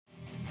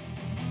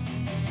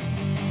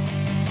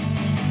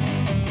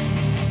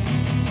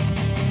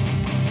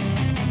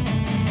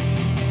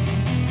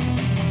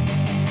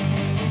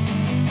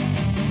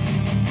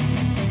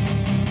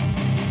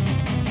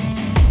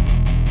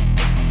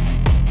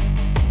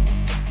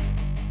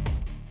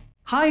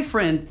Hi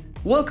friend,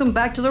 welcome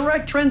back to the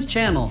Rec Trends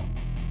channel.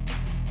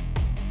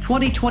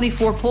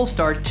 2024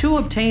 Polestar 2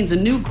 obtains a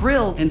new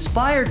grille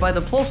inspired by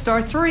the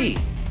Polestar 3.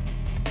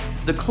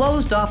 The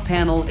closed-off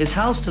panel is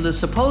housed to the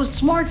supposed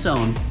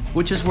SmartZone,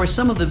 which is where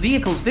some of the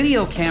vehicle's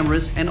video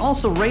cameras and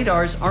also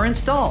radars are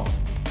installed.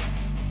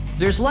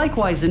 There's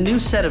likewise a new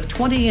set of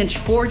 20-inch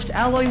forged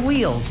alloy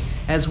wheels,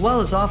 as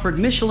well as offered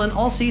Michelin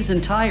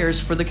all-season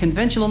tires for the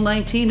conventional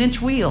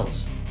 19-inch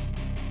wheels.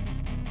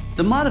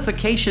 The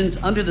modifications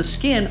under the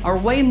skin are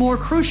way more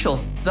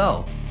crucial,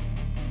 though.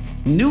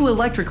 New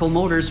electrical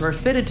motors are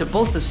fitted to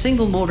both the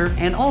single motor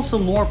and also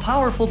more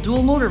powerful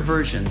dual motor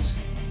versions.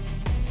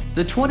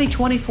 The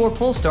 2024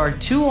 Polestar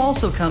 2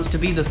 also comes to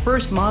be the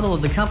first model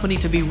of the company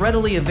to be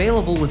readily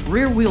available with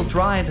rear-wheel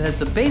drive, as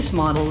the base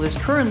model is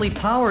currently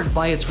powered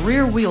by its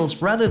rear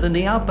wheels rather than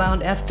the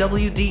outbound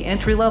FWD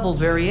entry-level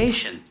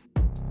variation.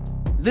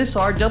 This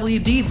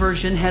RWD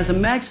version has a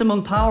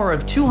maximum power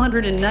of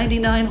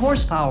 299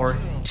 horsepower,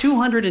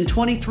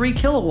 223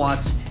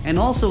 kilowatts, and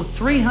also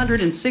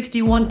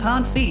 361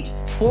 pound-feet,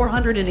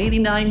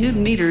 489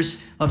 newton-meters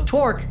of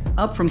torque,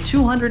 up from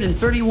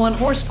 231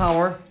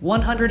 horsepower,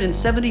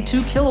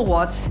 172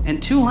 kilowatts,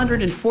 and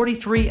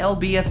 243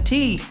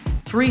 lb-ft,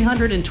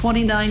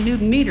 329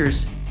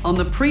 newton-meters, on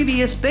the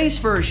previous base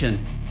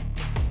version.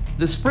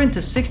 The sprint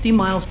to 60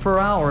 miles per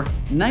hour,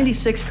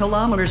 96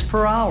 kilometers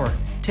per hour,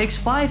 takes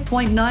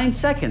 5.9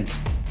 seconds.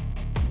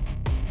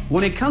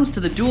 When it comes to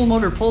the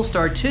dual-motor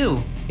Polestar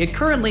 2, it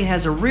currently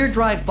has a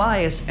rear-drive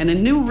bias and a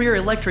new rear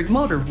electric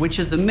motor, which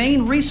is the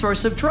main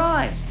resource of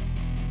drive.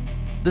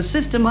 The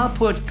system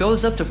output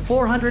goes up to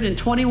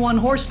 421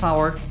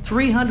 horsepower,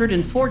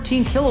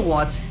 314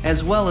 kilowatts,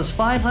 as well as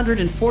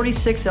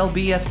 546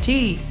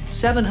 lb-ft,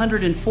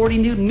 740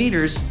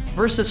 newton-meters,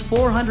 versus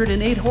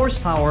 408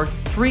 horsepower,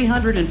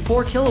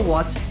 304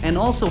 kilowatts, and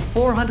also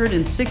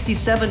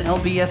 467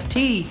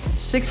 lb-ft,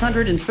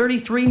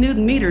 633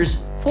 newton-meters,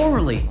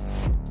 formerly.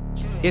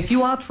 If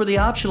you opt for the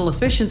optional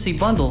efficiency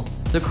bundle,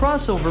 the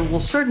crossover will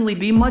certainly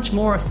be much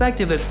more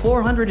effective at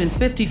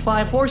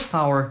 455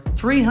 horsepower,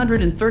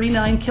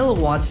 339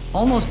 kilowatts,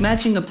 almost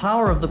matching the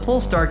power of the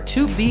Polestar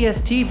 2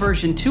 BST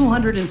version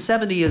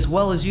 270, as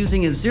well as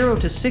using a 0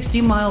 to 60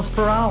 miles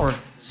per hour,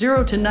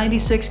 0 to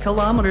 96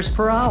 kilometers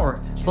per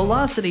hour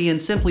velocity in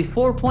simply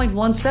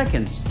 4.1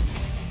 seconds.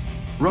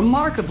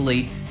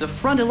 Remarkably, the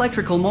front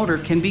electrical motor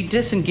can be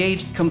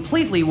disengaged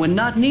completely when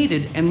not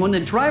needed, and when the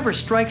driver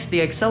strikes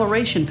the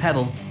acceleration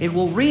pedal, it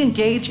will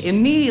re-engage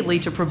immediately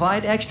to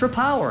provide extra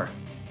power.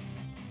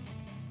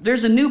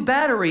 There's a new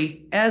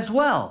battery as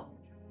well.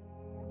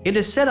 It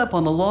is set up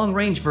on the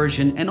long-range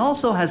version and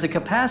also has a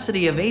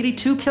capacity of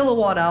 82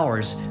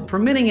 kilowatt-hours,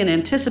 permitting an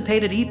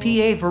anticipated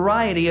EPA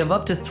variety of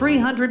up to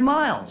 300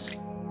 miles.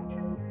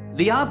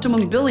 The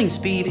optimum billing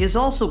speed is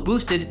also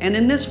boosted, and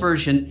in this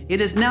version,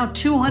 it is now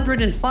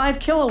 205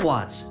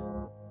 kilowatts.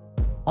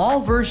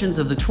 All versions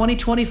of the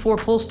 2024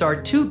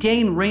 Polestar 2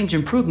 gain range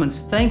improvements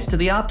thanks to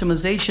the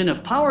optimization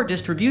of power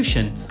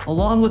distribution,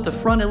 along with the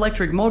front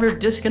electric motor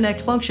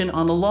disconnect function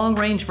on the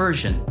long-range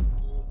version.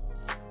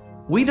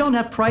 We don't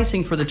have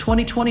pricing for the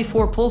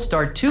 2024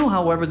 Polestar 2,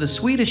 however, the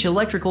Swedish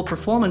electrical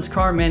performance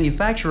car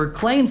manufacturer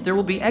claims there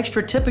will be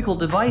extra typical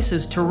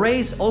devices to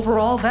raise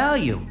overall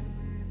value.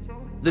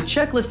 The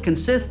checklist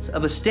consists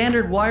of a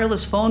standard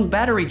wireless phone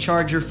battery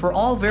charger for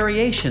all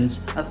variations,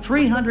 a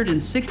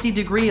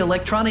 360-degree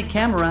electronic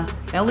camera,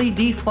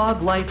 LED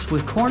fog lights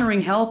with cornering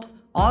help,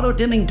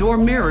 auto-dimming door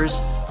mirrors,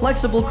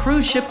 flexible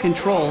cruise ship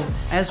control,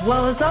 as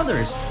well as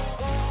others.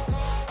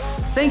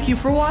 Thank you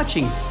for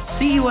watching.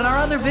 See you in our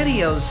other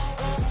videos.